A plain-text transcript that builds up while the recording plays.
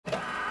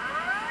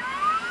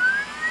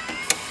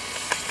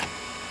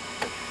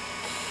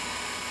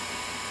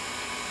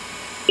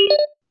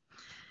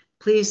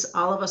Please,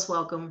 all of us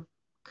welcome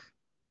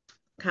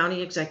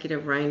County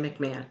Executive Ryan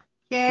McMahon.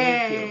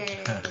 Thank you.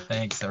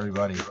 Thanks,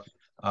 everybody.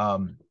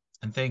 And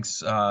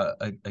thanks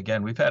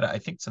again. We've had, I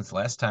think, since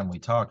last time we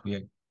talked, we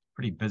had a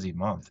pretty busy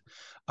month.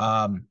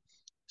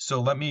 So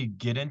let me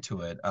get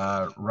into it.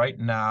 Right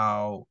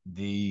now,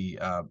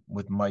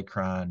 with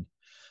Micron,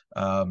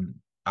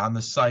 on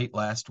the site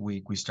last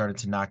week, we started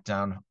to knock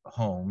down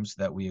homes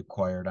that we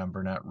acquired on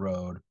Burnett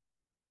Road.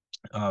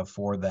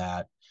 For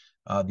that,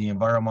 the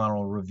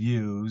environmental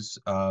reviews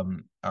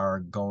are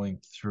going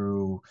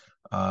through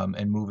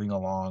and moving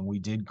along. We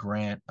did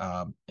grant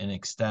and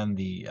extend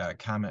the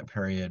comment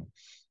period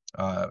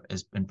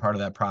as in part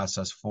of that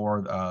process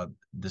for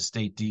the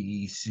state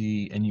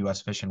DEC and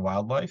U.S. Fish and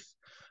Wildlife.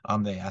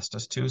 They asked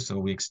us to, so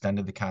we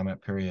extended the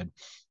comment period.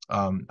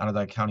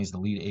 Onondaga County is the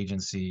lead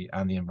agency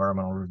on the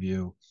environmental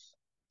review.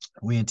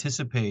 We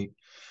anticipate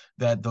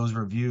that those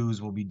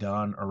reviews will be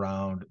done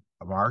around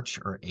March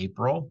or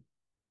April.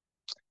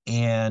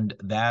 And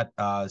that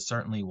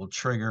certainly will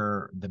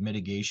trigger the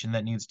mitigation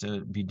that needs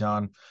to be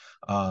done.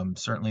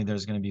 Certainly,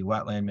 there's going to be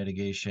wetland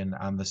mitigation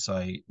on the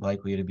site,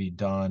 likely to be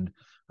done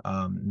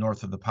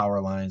north of the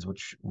power lines,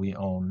 which we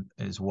own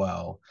as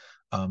well.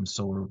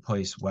 So we'll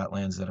replace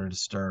wetlands that are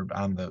disturbed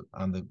on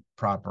the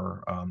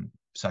proper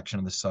section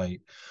of the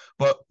site.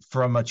 But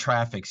from a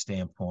traffic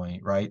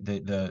standpoint, right,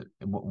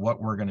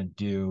 what we're going to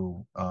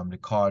do to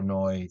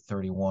Conoy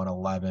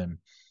 3111.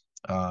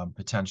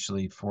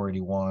 Potentially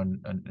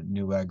 481, a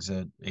new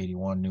exit,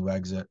 81, new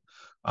exit.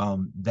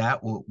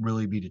 That will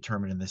really be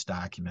determined in this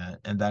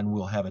document. And then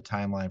we'll have a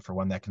timeline for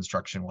when that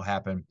construction will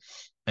happen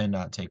and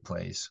take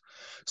place.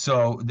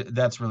 So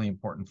that's really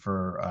important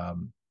for,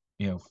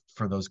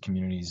 for those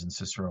communities in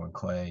Cicero and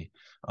Clay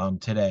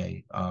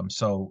today.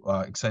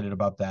 So excited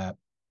about that.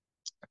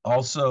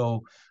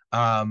 Also,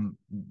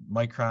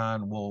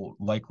 Micron will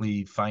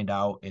likely find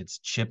out its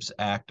CHIPS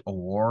Act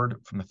award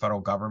from the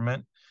federal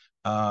government.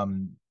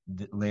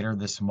 Later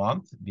this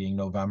month, being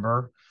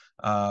November.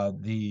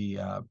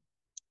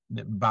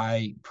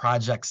 By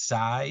project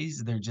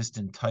size, they're just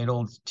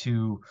entitled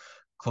to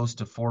close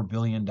to $4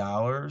 billion.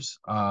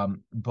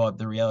 But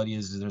the reality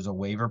is there's a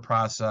waiver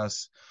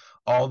process.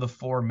 All the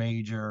four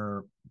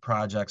major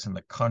projects in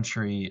the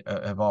country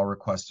have all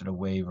requested a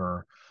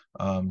waiver.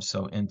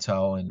 So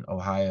Intel in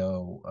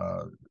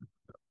Ohio,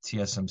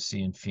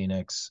 TSMC in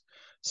Phoenix,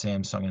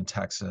 Samsung in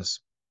Texas,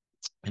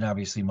 and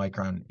obviously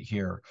Micron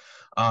here.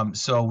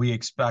 So we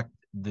expect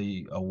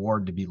the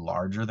award to be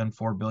larger than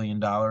 $4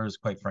 billion.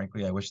 Quite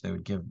frankly, I wish they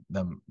would give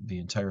them the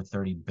entire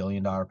 $30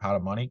 billion pot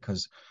of money,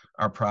 because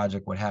our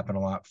project would happen a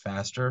lot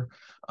faster,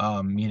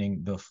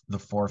 meaning the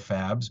four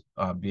fabs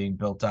being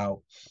built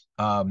out.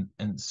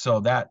 And so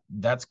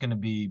that's going to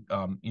be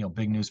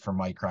big news for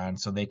Micron,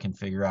 so they can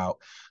figure out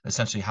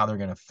essentially how they're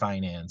going to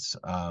finance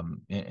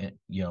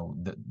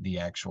the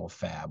actual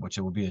fab, which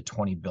it will be a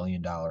 $20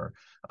 billion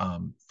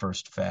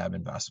first fab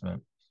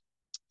investment.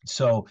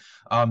 So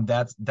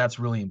that's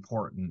really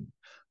important.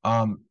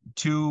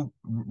 Two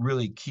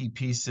really key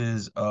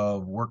pieces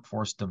of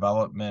workforce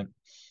development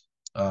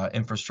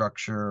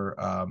infrastructure.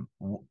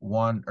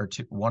 One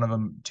of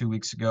them 2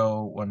 weeks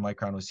ago when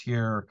Micron was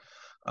here.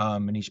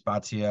 Manish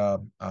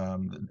Bhatia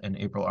and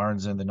April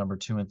Arnzen, the number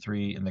 2 and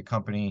 3 in the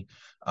company.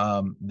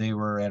 They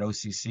were at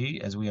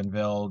OCC as we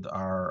unveiled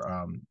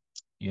our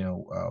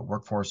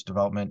workforce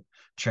development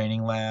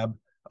training lab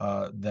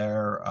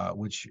there,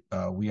 which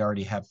we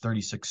already have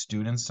 36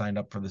 students signed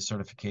up for the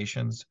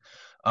certifications.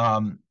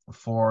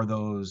 For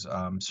those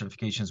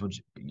certifications,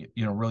 which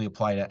really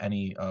apply to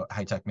any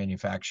high-tech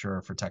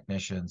manufacturer for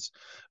technicians,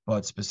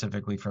 but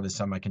specifically for the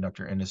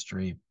semiconductor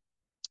industry.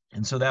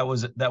 And so that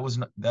was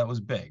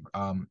big.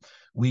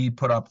 We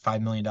put up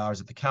 $5 million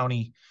at the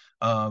county,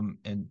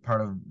 and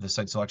part of the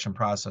site selection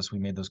process, we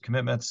made those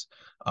commitments.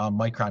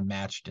 Micron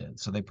matched it,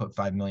 so they put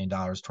 $5 million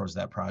towards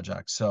that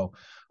project. So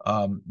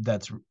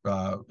that's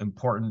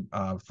important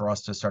for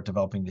us to start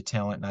developing the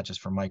talent, not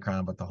just for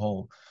Micron, but the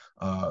whole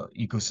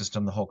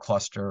ecosystem, the whole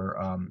cluster,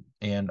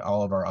 and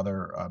all of our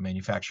other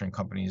manufacturing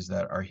companies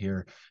that are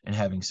here and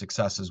having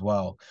success as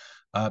well.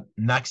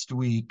 Next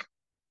week,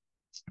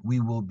 we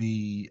will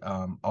be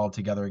all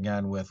together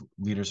again with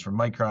leaders from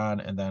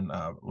Micron, and then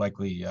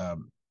likely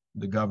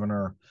the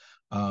governor,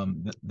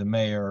 the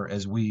mayor,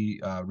 as we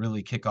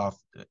really kick off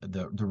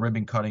the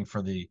ribbon cutting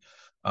for the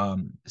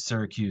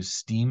Syracuse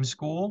STEAM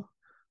School.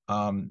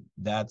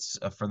 That's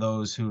for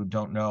those who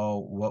don't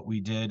know, what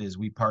we did is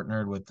we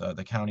partnered with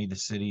the county, the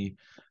city,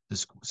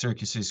 the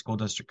Syracuse City School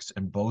Districts,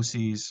 and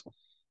BOCES.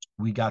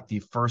 We got the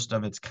first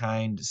of its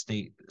kind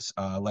state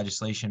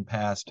legislation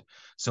passed.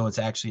 So it's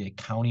actually a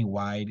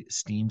county-wide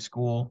STEAM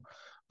school.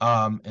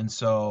 And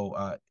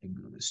so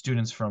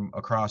students from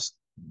across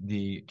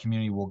the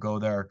community will go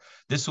there.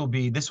 This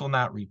will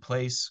not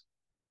replace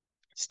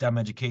STEM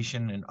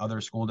education in other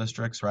school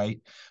districts,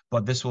 right?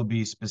 But this will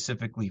be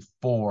specifically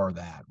for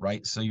that,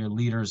 right? So your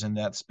leaders in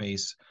that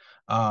space,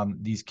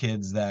 these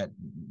kids that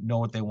know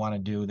what they want to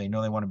do, they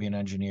know they want to be an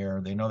engineer,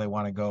 they know they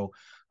want to go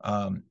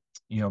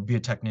be a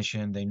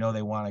technician. They know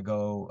they want to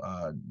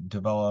go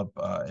develop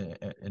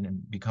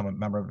and become a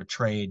member of a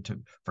trade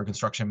for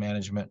construction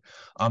management.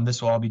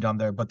 This will all be done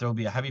there, but there will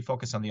be a heavy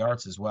focus on the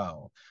arts as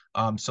well.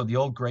 So the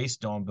old Grace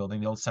Dome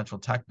building, the old Central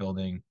Tech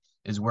building,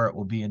 is where it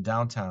will be in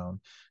downtown,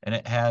 and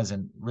it has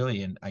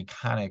really an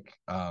iconic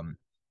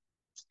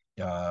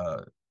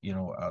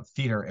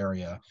theater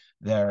area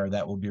there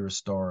that will be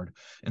restored.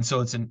 And so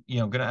it's going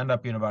to end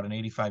up being about an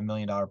 $85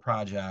 million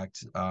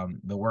project.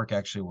 The work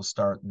actually will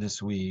start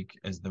this week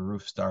as the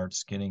roof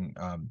starts getting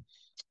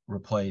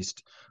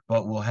replaced,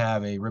 but we'll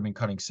have a ribbon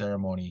cutting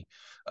ceremony.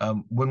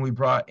 When we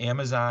brought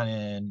Amazon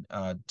in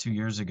 2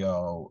 years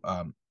ago,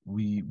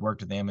 we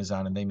worked with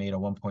Amazon and they made a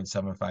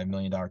 $1.75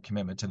 million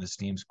commitment to the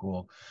STEAM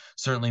school.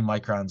 Certainly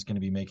Micron's going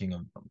to be making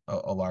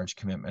a large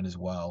commitment as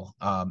well.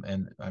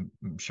 And I'm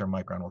sure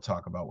Micron will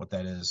talk about what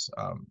that is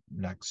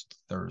next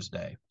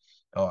Thursday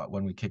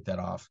when we kick that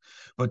off.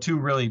 But two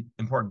really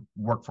important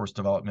workforce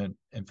development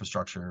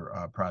infrastructure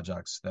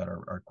projects that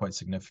are quite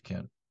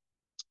significant.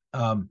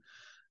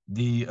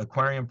 The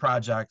aquarium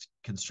project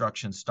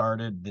construction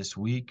started this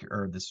week,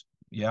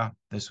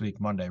 this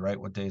week, Monday, right?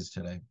 What day is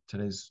today?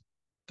 Today's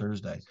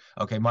Thursday.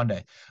 Okay,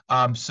 Monday.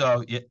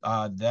 So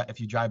that if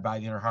you drive by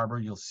the Inner Harbor,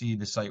 you'll see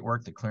the site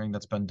work, the clearing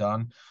that's been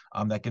done.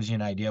 That gives you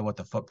an idea what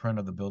the footprint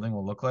of the building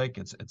will look like.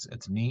 It's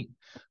neat.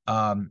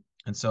 And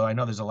so I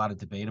know there's a lot of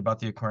debate about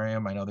the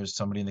aquarium. I know there's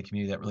somebody in the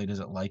community that really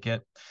doesn't like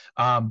it.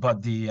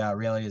 But the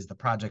reality is the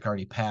project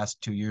already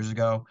passed 2 years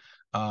ago.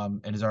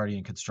 And is already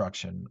in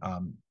construction.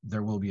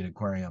 There will be an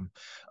aquarium.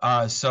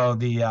 But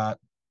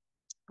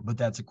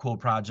that's a cool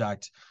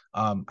project.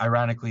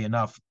 Ironically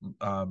enough,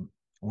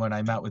 when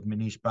I met with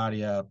Manish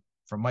Bhatia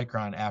from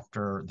Micron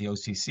after the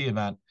OCC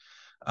event,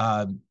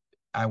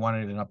 I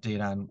wanted an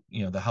update on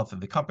the health of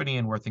the company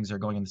and where things are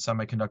going in the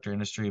semiconductor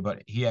industry.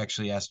 But he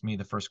actually asked me,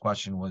 the first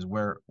question was,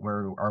 where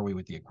are we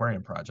with the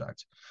aquarium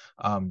project?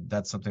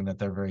 That's something that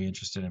they're very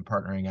interested in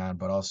partnering on,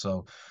 but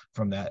also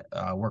from that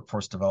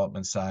workforce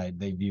development side,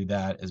 they view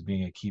that as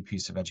being a key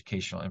piece of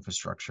educational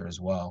infrastructure as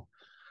well.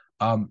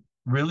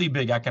 Really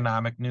big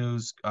economic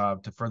news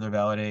to further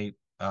validate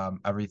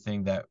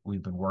everything that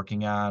we've been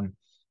working on.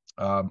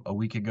 A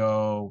week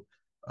ago,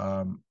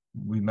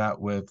 we met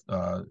with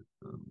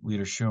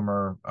Leader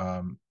Schumer,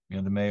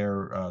 the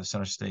mayor,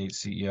 Center State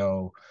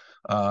CEO,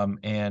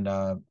 and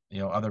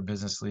other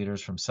business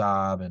leaders from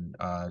Saab and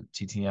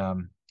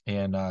TTM,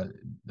 and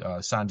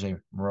Sanjay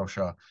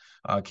Marosha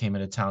came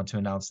into town to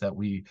announce that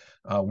we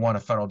won a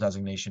federal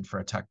designation for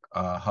a tech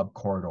hub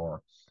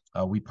corridor.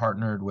 We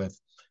partnered with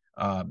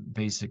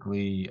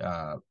basically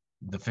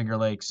the Finger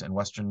Lakes in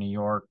Western New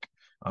York,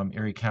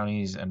 Erie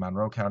counties and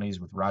Monroe counties,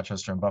 with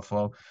Rochester and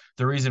Buffalo.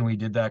 The reason we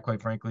did that,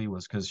 quite frankly,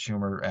 was because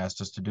Schumer asked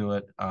us to do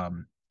it.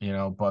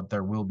 But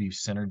there will be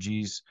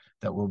synergies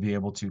that we'll be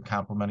able to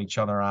complement each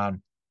other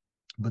on.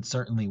 But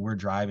certainly we're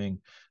driving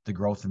the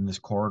growth in this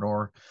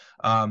corridor.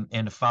 And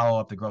to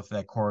follow up the growth of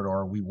that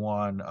corridor, we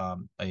won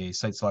a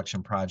site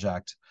selection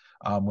project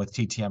with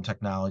TTM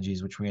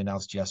Technologies, which we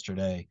announced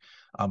yesterday,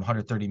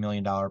 $130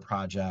 million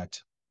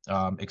project,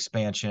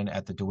 expansion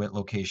at the DeWitt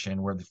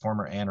location where the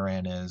former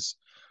Anoran is.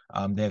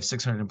 They have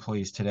 600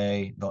 employees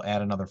today. They'll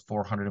add another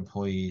 400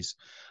 employees.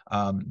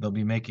 They'll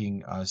be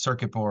making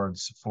circuit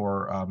boards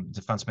for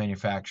defense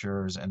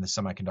manufacturers and the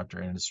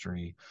semiconductor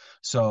industry.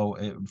 So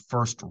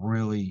first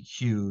really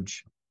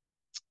huge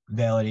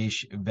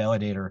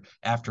validator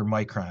after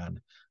Micron.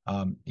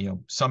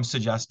 Some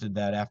suggested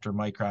that after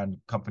Micron,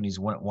 companies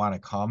wouldn't want to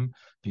come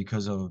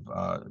because of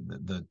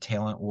the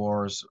talent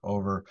wars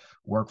over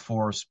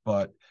workforce,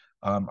 but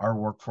our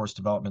workforce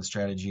development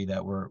strategy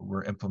that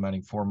we're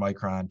implementing for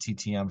Micron,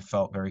 TTM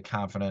felt very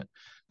confident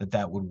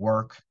that would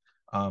work.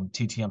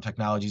 TTM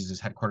Technologies is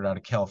headquartered out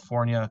of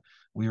California.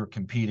 We were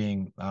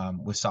competing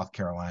with South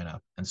Carolina,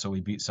 and so we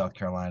beat South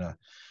Carolina.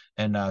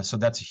 And so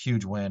that's a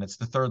huge win. It's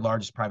the third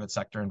largest private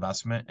sector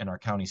investment in our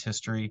county's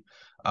history.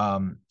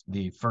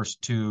 The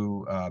first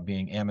two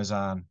being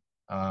Amazon,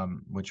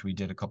 which we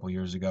did a couple of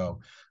years ago.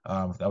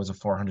 That was a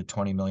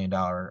 $420 million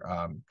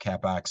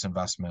CapEx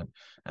investment.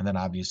 And then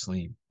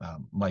obviously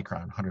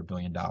Micron, $100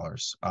 billion.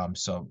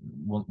 So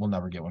we'll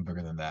never get one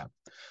bigger than that.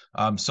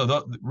 So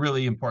the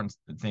really important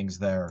things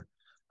there.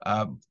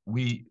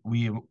 We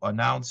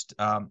announced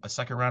a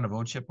second round of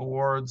OCHIP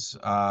awards,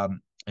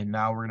 and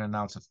now we're going to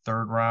announce a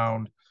third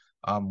round.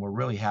 We're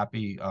really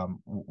happy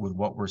with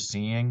what we're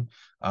seeing.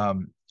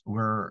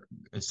 We're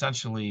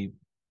essentially,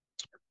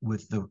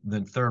 with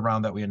the third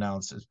round that we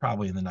announced, is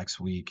probably in the next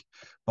week,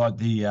 but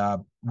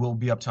we'll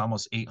be up to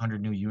almost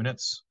 800 new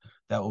units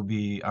that will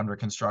be under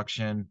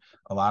construction.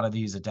 A lot of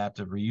these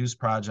adaptive reuse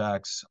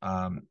projects,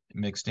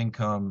 mixed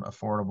income,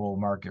 affordable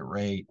market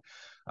rate.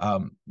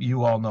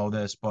 You all know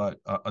this, but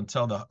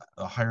until the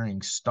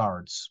hiring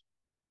starts,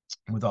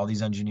 with all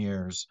these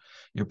engineers,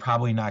 you're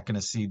probably not going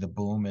to see the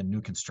boom in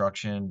new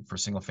construction for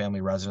single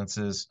family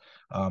residences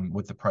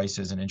with the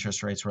prices and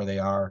interest rates where they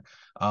are.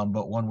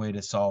 But one way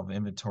to solve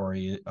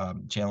inventory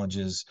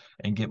challenges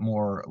and get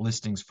more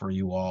listings for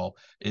you all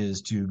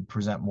is to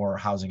present more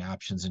housing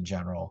options in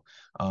general.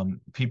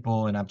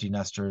 People and empty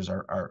nesters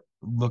are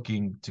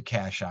looking to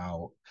cash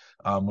out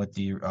with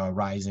the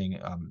rising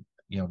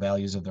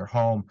values of their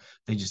home.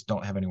 They just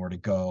don't have anywhere to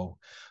go.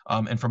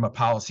 And from a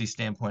policy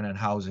standpoint on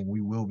housing,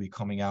 we will be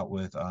coming out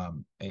with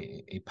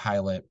a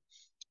pilot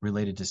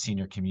related to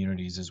senior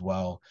communities as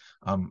well.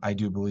 I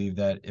do believe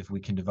that if we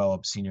can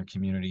develop senior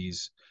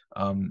communities,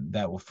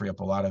 that will free up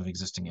a lot of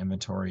existing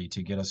inventory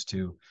to get us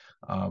to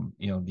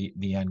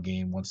the end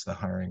game once the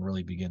hiring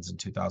really begins in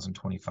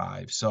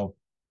 2025. So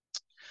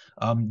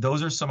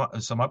those are some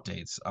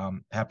updates.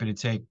 Happy to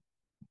take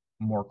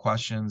more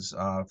questions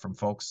from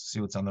folks, see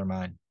what's on their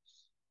mind.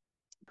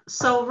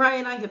 So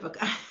Ryan, I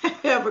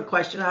have a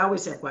question. I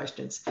always have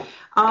questions,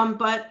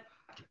 but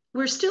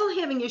we're still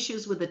having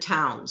issues with the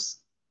towns.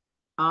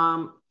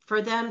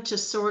 For them to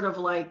sort of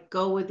like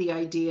go with the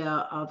idea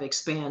of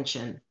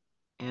expansion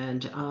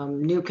and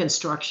new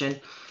construction.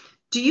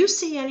 Do you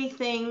see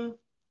anything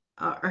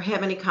or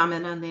have any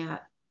comment on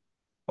that?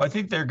 Well, I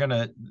think they're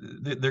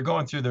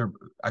going through their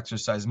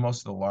exercise, most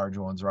of the large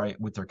ones, right,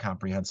 with their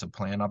comprehensive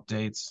plan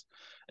updates.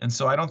 And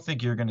so I don't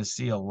think you're going to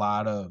see a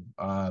lot of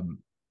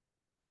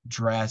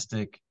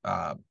drastic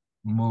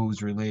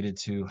moves related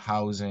to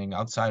housing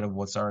outside of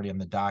what's already on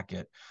the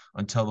docket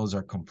until those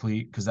are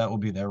complete, because that will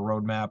be their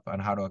roadmap on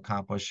how to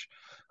accomplish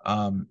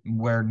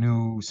where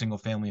new single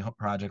family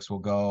projects will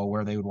go,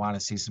 where they would want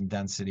to see some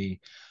density.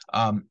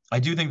 I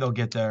do think they'll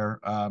get there,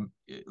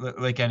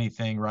 like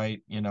anything,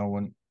 right?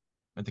 When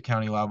at the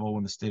county level,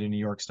 when the state of New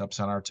York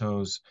steps on our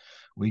toes,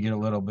 we get a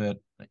little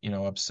bit,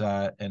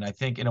 upset. And I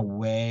think in a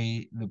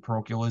way the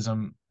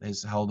parochialism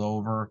is held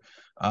over,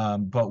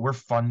 but we're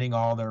funding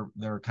all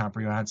their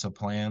comprehensive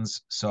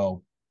plans.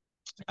 So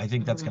I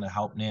think that's going to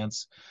help,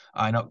 Nance.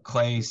 I know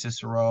Clay,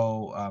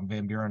 Cicero,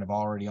 Van Buren have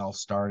already all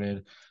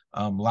started.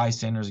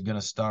 Lysander is going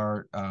to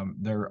start.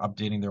 They're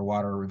updating their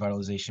water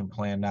revitalization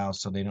plan now,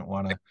 so they don't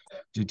want to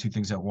do two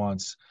things at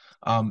once.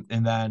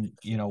 And then,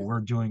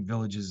 we're doing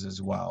villages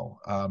as well.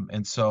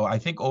 And so I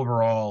think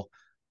overall,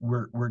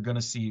 we're going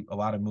to see a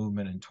lot of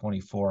movement in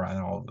 24 on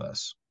all of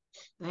this.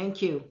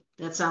 Thank you.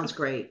 That sounds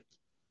great.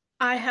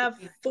 I have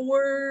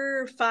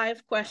 4 or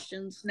 5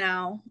 questions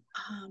now.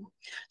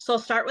 So I'll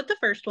start with the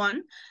first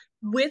one.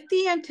 With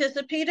the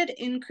anticipated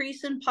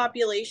increase in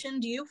population,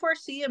 do you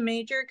foresee a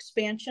major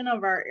expansion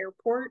of our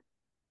airport?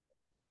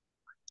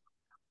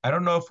 I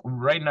don't know if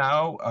right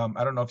now,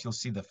 I don't know if you'll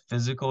see the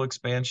physical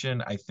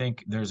expansion. I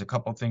think there's a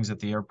couple things that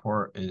the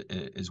airport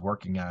is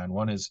working on.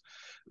 One is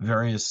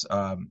various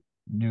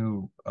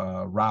new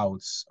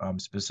routes,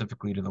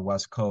 specifically to the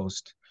West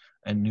Coast,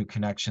 and new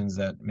connections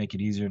that make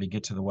it easier to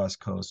get to the West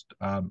Coast.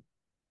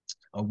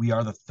 We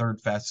are the third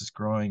fastest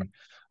growing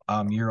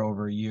year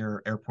over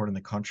year airport in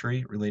the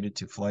country related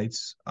to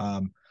flights.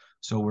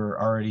 So we're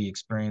already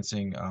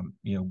experiencing,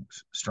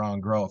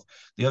 strong growth.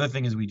 The other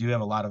thing is we do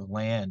have a lot of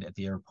land at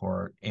the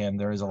airport, and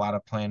there is a lot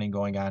of planning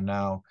going on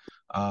now.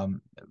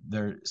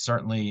 There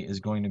certainly is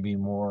going to be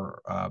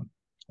more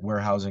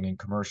warehousing and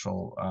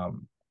commercial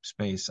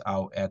space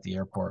out at the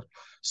airport.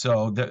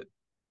 So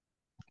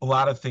a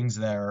lot of things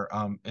there.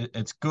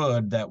 It's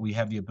good that we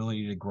have the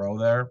ability to grow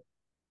there.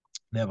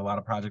 They have a lot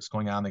of projects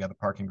going on. They got the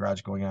parking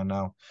garage going on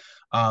now.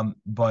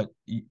 But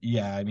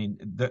yeah, I mean,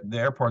 the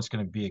airport's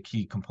going to be a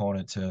key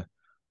component to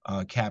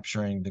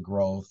capturing the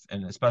growth.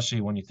 And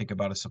especially when you think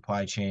about a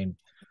supply chain,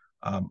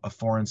 a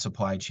foreign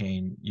supply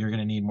chain, you're going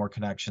to need more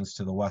connections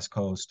to the West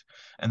Coast.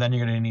 And then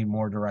you're going to need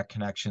more direct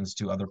connections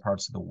to other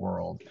parts of the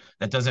world.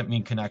 That doesn't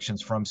mean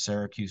connections from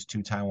Syracuse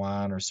to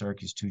Taiwan or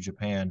Syracuse to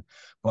Japan,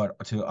 but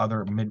to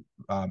other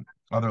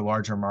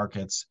larger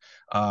markets,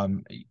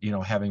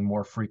 having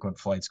more frequent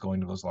flights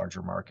going to those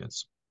larger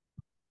markets.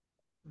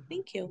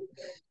 Thank you.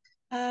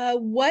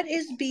 What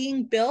is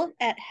being built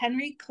at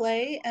Henry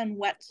Clay and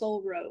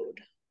Wetzel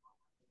Road?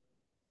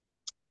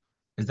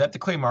 Is that the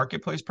Clay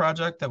Marketplace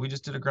project that we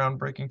just did a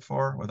groundbreaking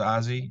for with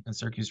Ozzy and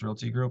Syracuse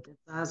Realty Group?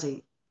 It's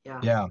Ozzy,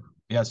 yeah.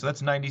 Yeah. So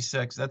that's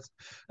 96.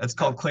 That's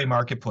called Clay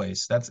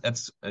Marketplace. That's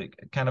a,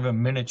 kind of a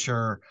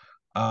miniature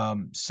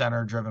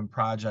center-driven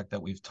project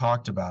that we've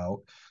talked about.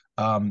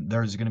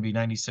 There's going to be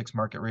 96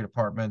 market rate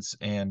apartments,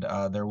 and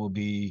there will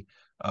be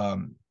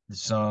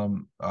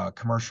some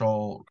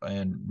commercial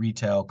and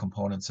retail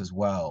components as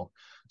well.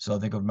 So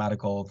think of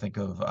medical, think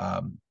of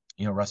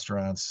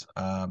restaurants,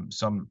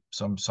 some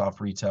soft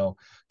retail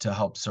to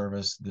help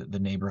service the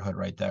neighborhood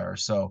right there.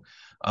 So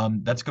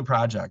that's a good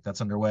project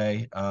that's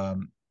underway.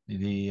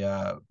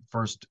 The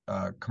first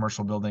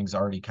commercial building's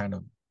already kind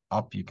of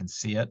up, you can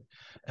see it,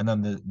 and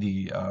then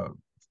the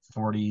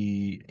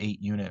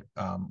 48 unit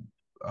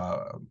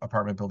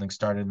apartment building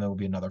started, and there will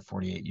be another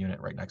 48 unit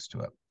right next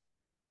to it.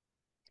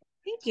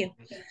 Thank you.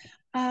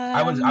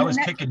 I was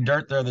kicking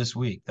dirt there this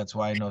week. That's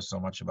why I know so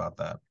much about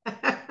that.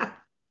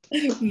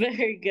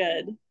 Very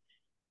good.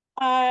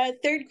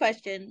 Third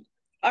question.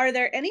 Are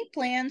there any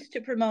plans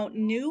to promote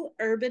new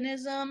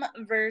urbanism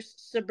versus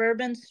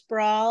suburban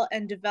sprawl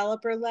and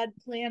developer-led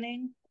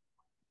planning?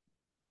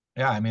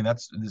 Yeah, I mean,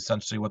 that's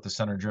essentially what the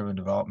center-driven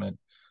development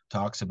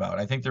talks about.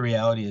 I think the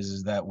reality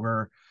is that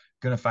we're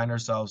going to find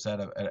ourselves at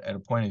a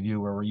point of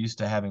view where we're used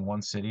to having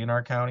one city in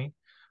our county.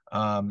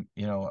 You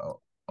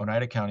know,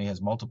 Oneida County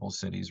has multiple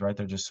cities, right?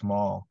 They're just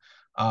small.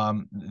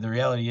 The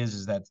reality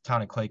is that the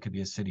town of Clay could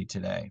be a city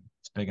today.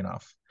 It's big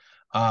enough.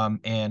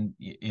 And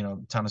you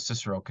know, town of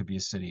Cicero could be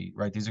a city,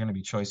 right? These are going to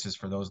be choices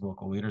for those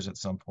local leaders at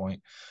some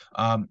point.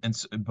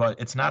 But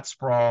it's not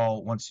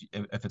sprawl once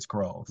if it's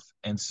growth.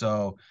 And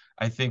so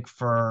I think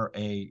for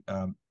a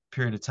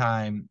period of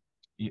time,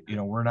 you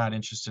know, we're not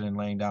interested in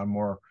laying down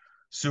more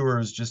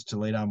sewers just to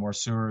lay down more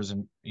sewers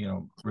and, you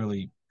know,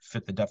 really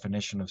fit the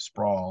definition of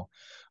sprawl.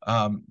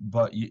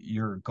 But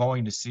you're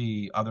going to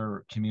see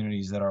other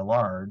communities that are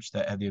large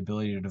that have the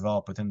ability to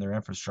develop within their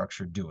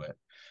infrastructure do it.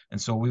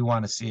 And so we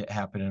want to see it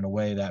happen in a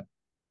way that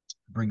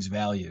brings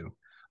value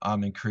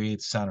and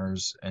creates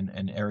centers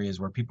and areas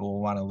where people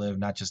will want to live,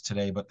 not just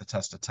today, but the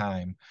test of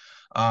time.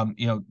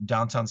 You know,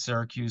 downtown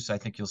Syracuse, I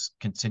think you'll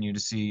continue to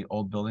see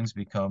old buildings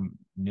become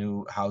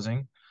new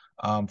housing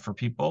for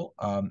people.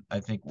 I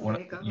think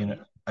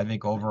I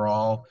think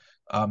overall,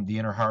 the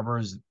Inner Harbor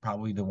is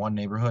probably the one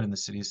neighborhood in the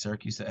city of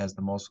Syracuse that has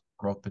the most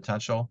growth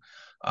potential,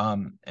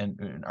 and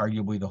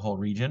arguably the whole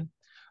region.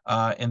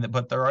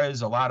 But there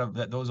is a lot of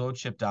those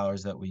OCHIP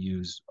dollars that we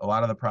use. A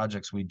lot of the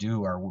projects we do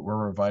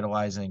we're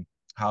revitalizing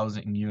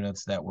housing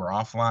units that were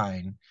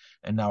offline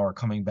and now are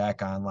coming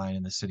back online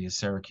in the city of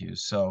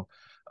Syracuse. So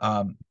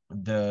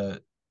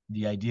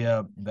the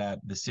idea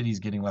that the city's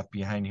getting left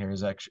behind here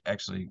is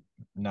actually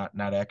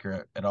not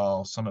accurate at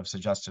all. Some have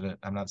suggested it.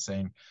 I'm not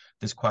saying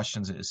this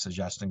question is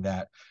suggesting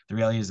that. The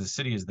reality is the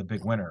city is the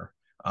big winner.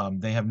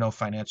 They have no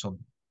financial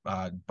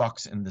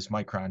bucks in this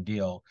Micron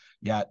deal,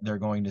 yet they're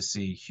going to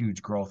see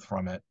huge growth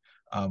from it.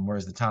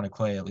 Whereas the town of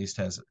Clay at least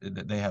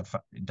they have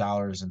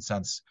dollars and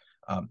cents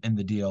in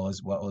the deal,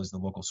 as well as the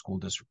local school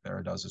district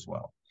there does as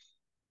well.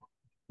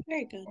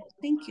 Very good.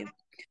 Thank you.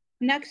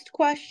 Next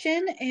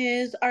question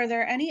is, are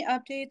there any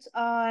updates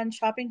on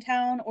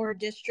Shoppingtown or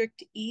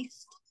District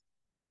East?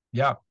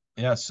 Yeah.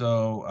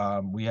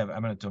 So we have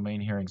eminent domain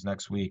hearings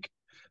next week,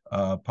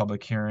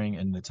 public hearing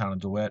in the town of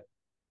DeWitt.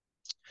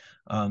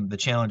 The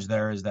challenge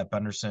there is that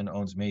Benderson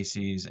owns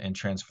Macy's and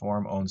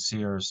Transform owns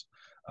Sears.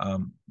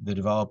 The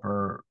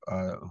developer,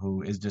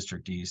 who is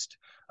District East,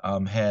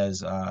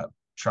 has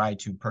tried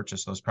to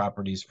purchase those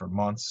properties for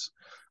months.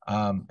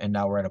 And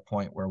now we're at a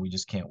point where we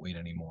just can't wait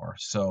anymore.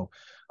 So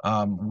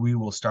we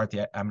will start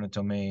the eminent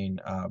domain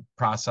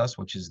process,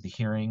 which is the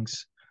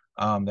hearings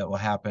that will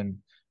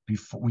happen.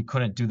 Before, we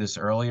couldn't do this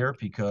earlier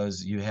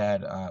because you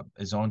had a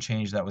zone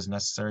change that was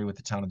necessary with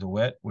the town of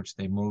DeWitt, which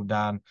they moved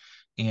on,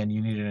 and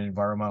you needed an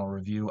environmental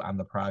review on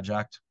the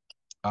project.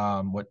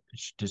 What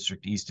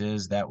District East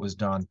is, that was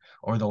done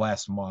over the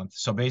last month.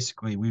 So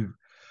basically, we've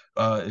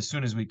as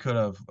soon as we could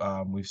have,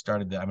 we've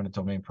started the eminent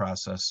domain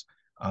process.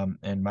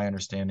 And my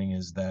understanding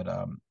is that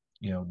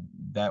you know,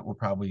 that will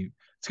probably,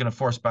 it's going to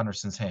force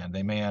Benderson's hand.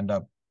 They may end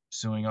up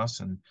suing us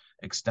and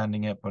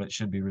extending it, but it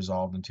should be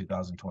resolved in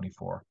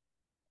 2024.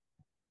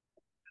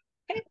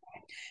 Okay.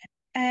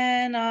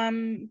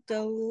 And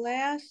the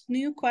last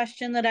new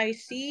question that I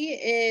see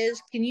is,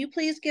 can you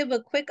please give a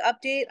quick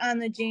update on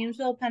the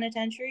Jamesville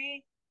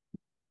Penitentiary?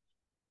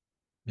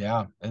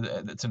 Yeah,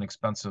 it's an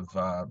expensive,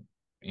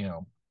 you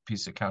know,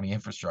 piece of county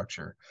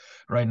infrastructure.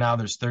 Right now,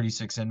 there's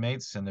 36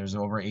 inmates and there's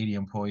over 80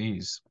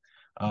 employees.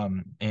 So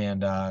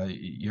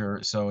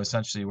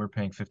essentially we're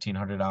paying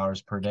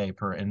 $1,500 per day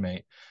per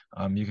inmate.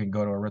 You can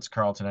go to a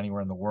Ritz-Carlton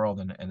anywhere in the world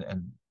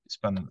and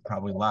spend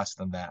probably less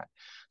than that.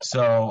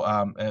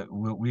 So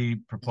what we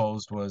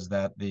proposed was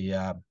that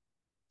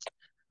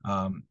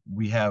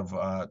we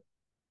have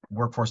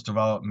workforce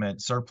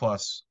development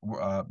surplus,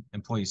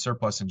 employee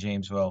surplus in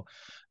Jamesville.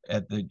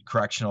 At the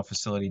correctional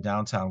facility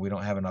downtown, we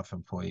don't have enough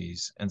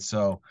employees. And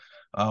so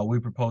we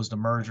proposed a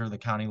merger. The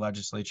county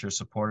legislature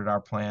supported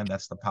our plan.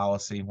 That's the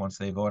policy once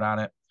they vote on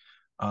it.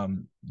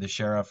 The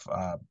sheriff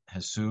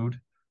has sued.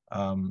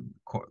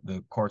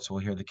 The courts will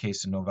hear the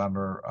case in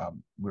November.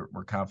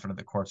 We're confident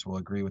the courts will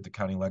agree with the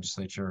county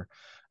legislature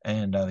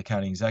and the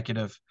county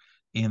executive.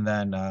 And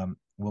then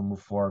we'll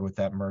move forward with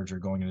that merger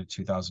going into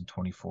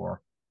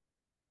 2024.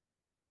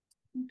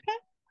 Okay.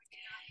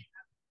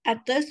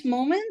 At this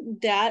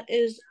moment, that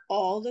is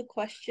all the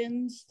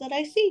questions that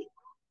I see.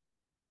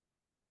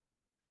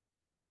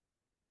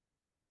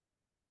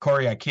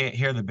 Corey, I can't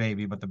hear the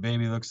baby, but the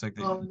baby looks like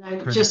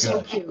pretty just good.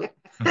 So cute.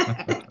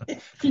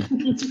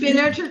 It's been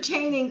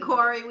entertaining,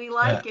 Corey. We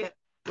like it.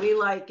 We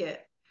like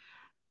it.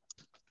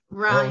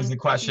 Ryan, what was the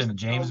question?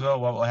 Jamesville?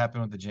 What will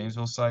happen with the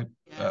Jamesville site?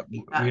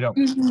 We don't.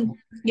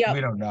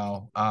 We don't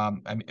know.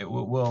 I mean,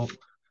 we'll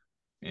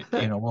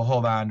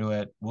hold on to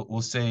it.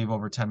 We'll save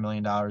over $10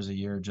 million a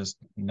year just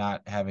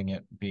not having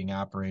it being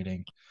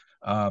operating.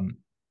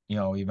 You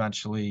know,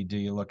 eventually, do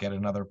you look at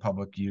another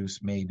public use?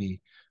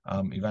 Maybe.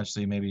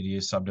 Eventually, maybe do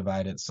you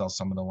subdivide it, sell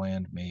some of the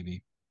land?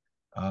 Maybe.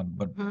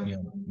 But you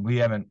know, we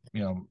haven't.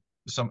 You know,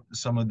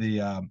 some of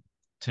the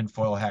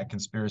tinfoil hat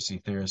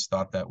conspiracy theorists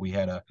thought that we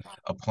had a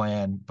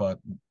plan, but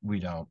we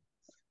don't.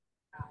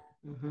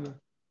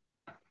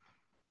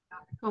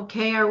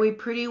 Okay, are we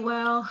pretty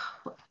well?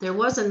 There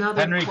was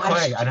another Henry question.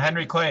 Clay, and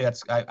Henry Clay,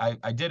 that's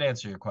I did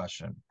answer your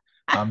question.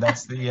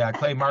 That's the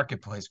Clay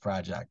Marketplace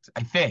project,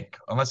 I think,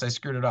 unless I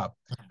screwed it up.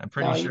 I'm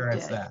pretty sure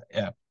it's that.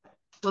 Yeah.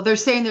 Well, they're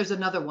saying there's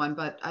another one,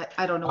 but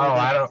I don't know. Oh,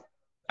 I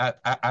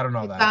don't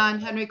know it's that. on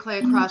Henry Clay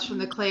across from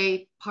the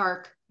Clay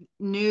Park,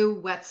 new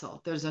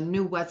Wetzel. There's a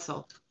new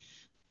Wetzel.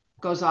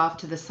 Goes off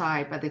to the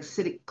side by the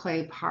City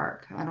Clay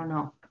Park. I don't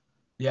know.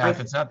 Yeah,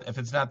 if it's not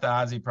the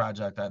Ozzy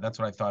project, that's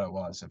what I thought it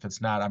was. If it's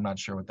not, I'm not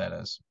sure what that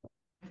is.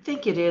 I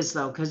think it is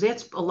though, because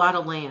it's a lot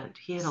of land.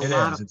 He had a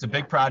lot of. It's a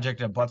big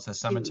project. It butts the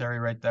cemetery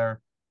right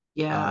there.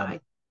 Yeah.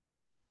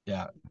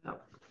 Yeah.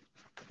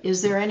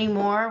 Is there any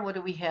more? What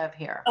do we have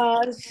here?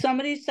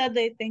 Somebody said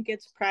they think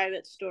it's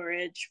private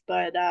storage,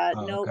 but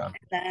nope. Okay.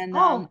 Then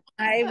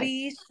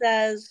Ivy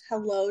says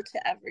hello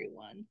to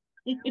everyone.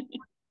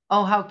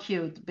 Oh, how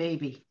cute,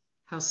 baby.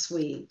 How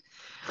sweet.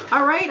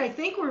 All right, I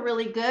think we're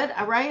really good.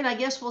 All right, I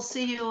guess we'll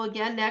see you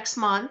again next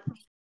month.